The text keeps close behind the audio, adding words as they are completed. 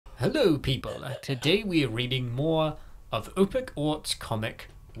Hello people, today we are reading more of Opic Ort's comic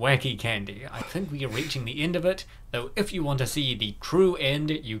Whacky Candy. I think we are reaching the end of it, though if you want to see the true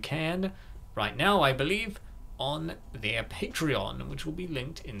end you can, right now I believe, on their Patreon, which will be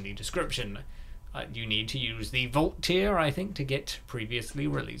linked in the description. You need to use the Vault tier, I think, to get previously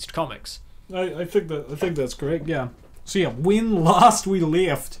released comics. I think that's correct, yeah. So yeah, when last we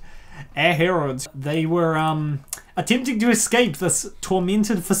left our heroes, they were attempting to escape this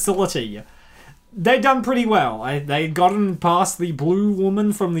tormented facility. They'd done pretty well. They'd gotten past the blue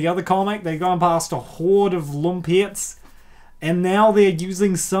woman from the other comic. They'd gone past a horde of lumpettes, and now they're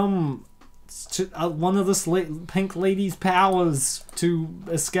using one of this pink lady's powers to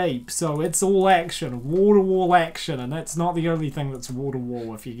escape. So it's all action, wall-to-wall action, and that's not the only thing that's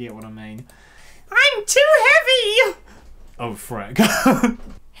wall-to-wall, if you get what I mean. I'm too heavy! Oh, frick.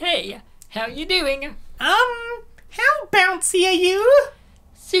 Hey, how you doing? How bouncy are you?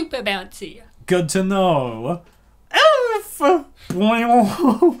 Super bouncy. Good to know. Oof!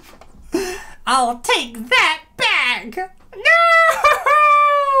 I'll take that back! No!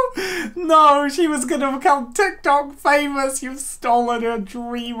 No, she was gonna become TikTok famous. You've stolen her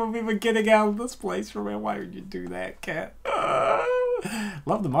dream of ever getting out of this place from her. Why would you do that, cat?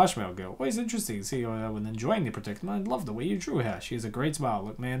 Love the Marshmallow Girl. Always interesting to see her when enjoying the predicament. I love the way you drew her. She has a great smile.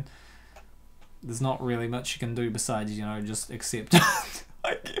 Look, man, there's not really much you can do besides, you know, just accept it.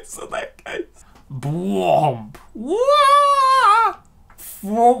 I guess in that case. Blomp. What?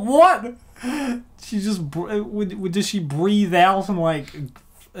 She just does she breathe out and like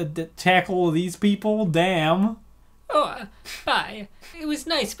tackle these people? Damn. Oh, bye. It was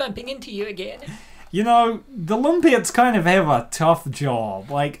nice bumping into you again. You know, the lumpettes kind of have a tough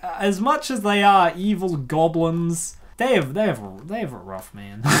job. Like, as much as they are evil goblins, they have a rough,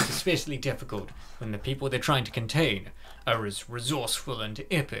 man. It's especially difficult when the people they're trying to contain are as resourceful and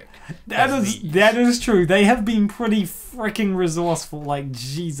epic. That is true. They have been pretty freaking resourceful. Like,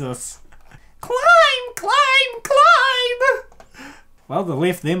 Jesus. Climb, climb, climb! Well, they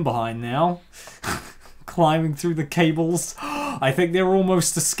left them behind now. Climbing through the cables. I think they're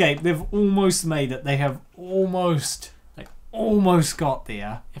almost escaped. They've almost made it. They have almost got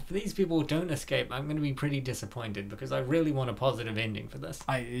there. If these people don't escape, I'm going to be pretty disappointed because I really want a positive ending for this.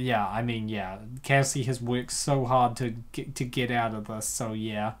 I mean, Cassie has worked so hard to get out of this, so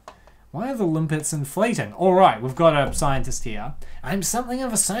yeah. Why are the limpets inflating? Alright, we've got a scientist here. I'm something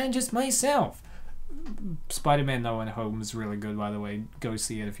of a scientist myself. Spider-Man No One Home is really good, by the way. Go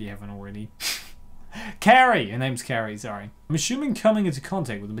see it if you haven't already. Carrie! Her name's Carrie, sorry. I'm assuming coming into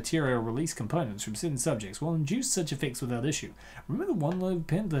contact with the material release components from certain subjects will induce such effects without issue. Remember the one load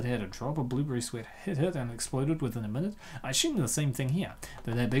pen that had a drop of blueberry sweat hit and exploded within a minute? I assume the same thing here.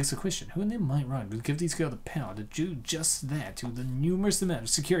 Though that begs the question, who in their mind right would give these girls the power to do just that to the numerous amount of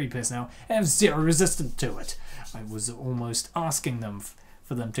security personnel and have zero resistance to it? I was almost asking them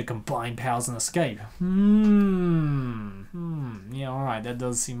for them to combine powers and escape. Yeah, alright, that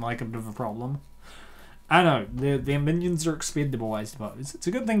does seem like a bit of a problem. I know, their minions are expendable, I suppose. It's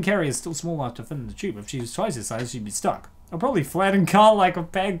a good thing Carrie is still small enough to fit in the tube. If she was twice her size, she'd be stuck. I'll probably flatten Carl like a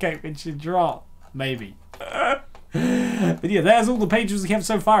pancake when she drop. Maybe. But yeah, that's all the pages we have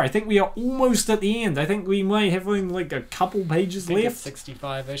so far. I think we are almost at the end. I think we might have only like a couple pages left.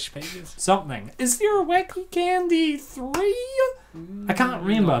 65-ish pages. Something. Is there a Whacky Candy 3? I can't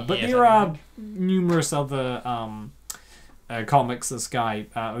remember, but there are numerous other comics this guy,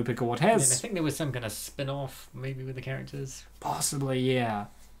 Opic Ort, has. And I think there was some kind of spin-off, maybe, with the characters. Possibly, yeah.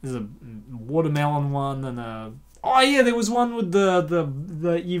 There's a watermelon one and a... Oh yeah, there was one with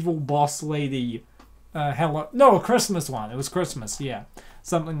the evil boss lady. Hello. No, a Christmas one. It was Christmas, yeah.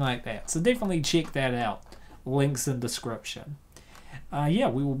 Something like that. So definitely check that out. Links in description. Yeah,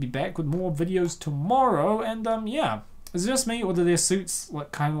 we will be back with more videos tomorrow, and yeah. Is it just me, or do their suits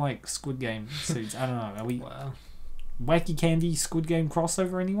look kind of like Squid Game suits? I don't know. Are we... Wow. Whacky Candy Squid Game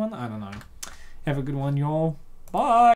crossover, anyone? I don't know. Have a good one, y'all. Bye!